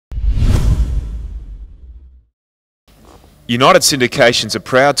United Syndications are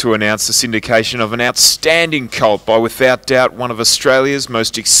proud to announce the syndication of an outstanding colt by without doubt one of Australia's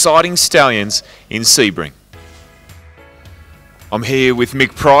most exciting stallions in Sebring. I'm here with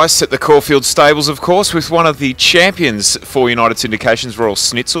Mick Price at the Caulfield Stables, of course, with one of the champions for United Syndications, Royal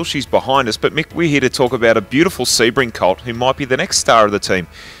Snitzel. She's behind us, but Mick, we're here to talk about a beautiful Sebring colt who might be the next star of the team.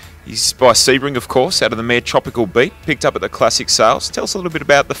 He's by Sebring, of course, out of the mare Tropical Beat, picked up at the Classic Sales. Tell us a little bit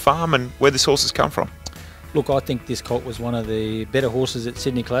about the farm and where this horse has come from. Look, I think this colt was one of the better horses at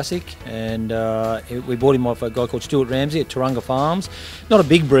Sydney Classic, and we bought him off a guy called Stuart Ramsey at Turunga Farms. Not a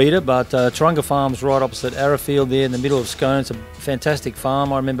big breeder, but Turunga Farms right opposite Arrowfield there in the middle of Scone. It's a fantastic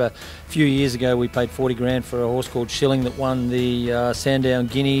farm. I remember a few years ago we paid 40 grand for a horse called Shilling that won the Sandown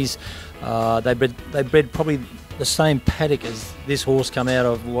Guineas. They bred probably the same paddock as this horse come out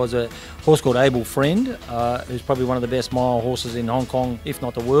of was a horse called Able Friend, who's probably one of the best mile horses in Hong Kong, if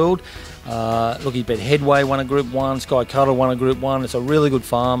not the world. Look, he bet Headway won a Group 1, Sky Cuddle won a Group 1. It's a really good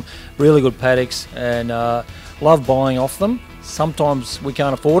farm, really good paddocks, and love buying off them. Sometimes we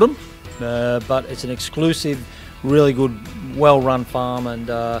can't afford them, but it's an exclusive, really good, well-run farm, and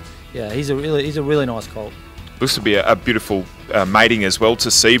yeah, he's a really nice colt. Looks to be a beautiful mating as well to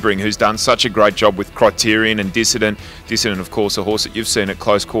Sebring, who's done such a great job with Criterion and Dissident. Dissident, of course, a horse that you've seen at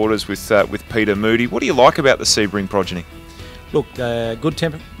close quarters with Peter Moody. What do you like about the Sebring progeny? Look,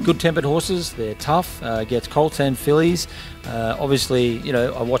 good-tempered horses. They're tough. Gets colts and fillies. Obviously, you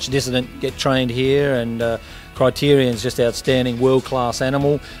know, I watched Dissident get trained here, and Criterion's just outstanding, world-class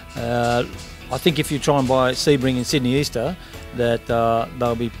animal. I think if you try and buy Sebring in Sydney Easter, that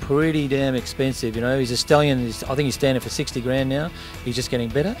they'll be pretty damn expensive. You know, he's a stallion. I think he's standing for 60 grand now. He's just getting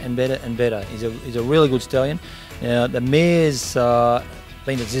better and better and better. He's a really good stallion. Now the mare's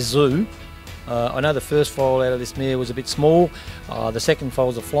been a Zizou. I know the first foal out of this mare was a bit small. The second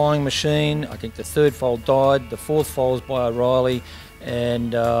foal's a flying machine. I think the third foal died. The fourth foal's by O'Reilly.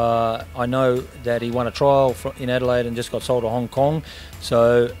 And I know that he won a trial in Adelaide and just got sold to Hong Kong.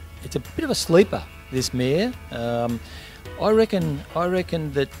 So it's a bit of a sleeper, this mare. I reckon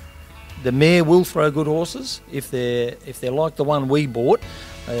that the mare will throw good horses if they're like the one we bought.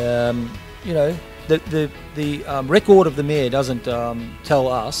 You know, the record of the mare doesn't tell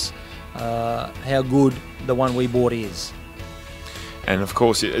us how good the one we bought is. And of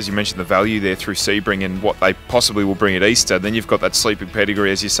course, as you mentioned, the value there through Sebring and what they possibly will bring at Easter. Then you've got that sleeping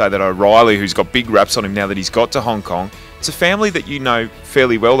pedigree, as you say, that O'Reilly, who's got big raps on him now that he's got to Hong Kong. It's a family that you know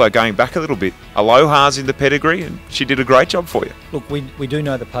fairly well, though, going back a little bit. Aloha's in the pedigree, and she did a great job for you. Look, we do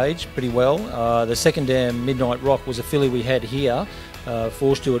know the page pretty well. The second dam, Midnight Rock, was a filly we had here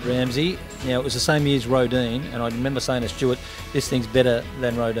for Stuart Ramsey. Now, it was the same year as Rodine, and I remember saying to Stuart, this thing's better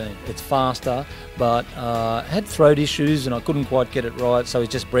than Rodine. It's faster, but had throat issues, and I couldn't quite get it right, so he's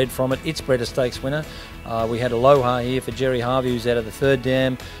just bred from it. It's bred a stakes winner. We had Aloha here for Jerry Harvey, who's out of the third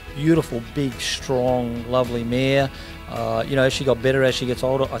dam. Beautiful, big, strong, lovely mare. You know, she got better as she gets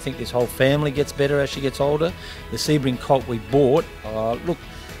older. I think this whole family gets better as she gets older. The Sebring colt we bought, look,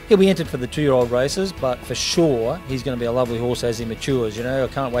 he'll be entered for the 2-year-old races, but for sure he's going to be a lovely horse as he matures. You know, I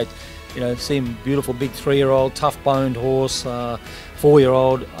can't wait, you know, to see him. Beautiful big 3-year-old, tough-boned horse,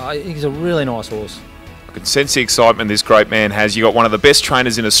 4-year-old. He's a really nice horse. I can sense the excitement this great man has. You've got one of the best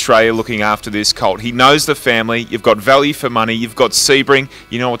trainers in Australia looking after this colt. He knows the family. You've got value for money. You've got Sebring.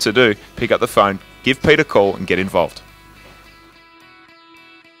 You know what to do. Pick up the phone, give Pete a call and get involved.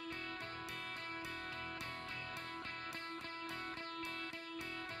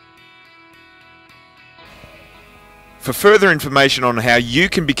 For further information on how you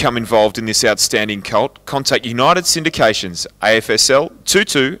can become involved in this outstanding colt, contact United Syndications, AFSL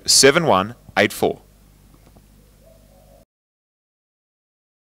 227184.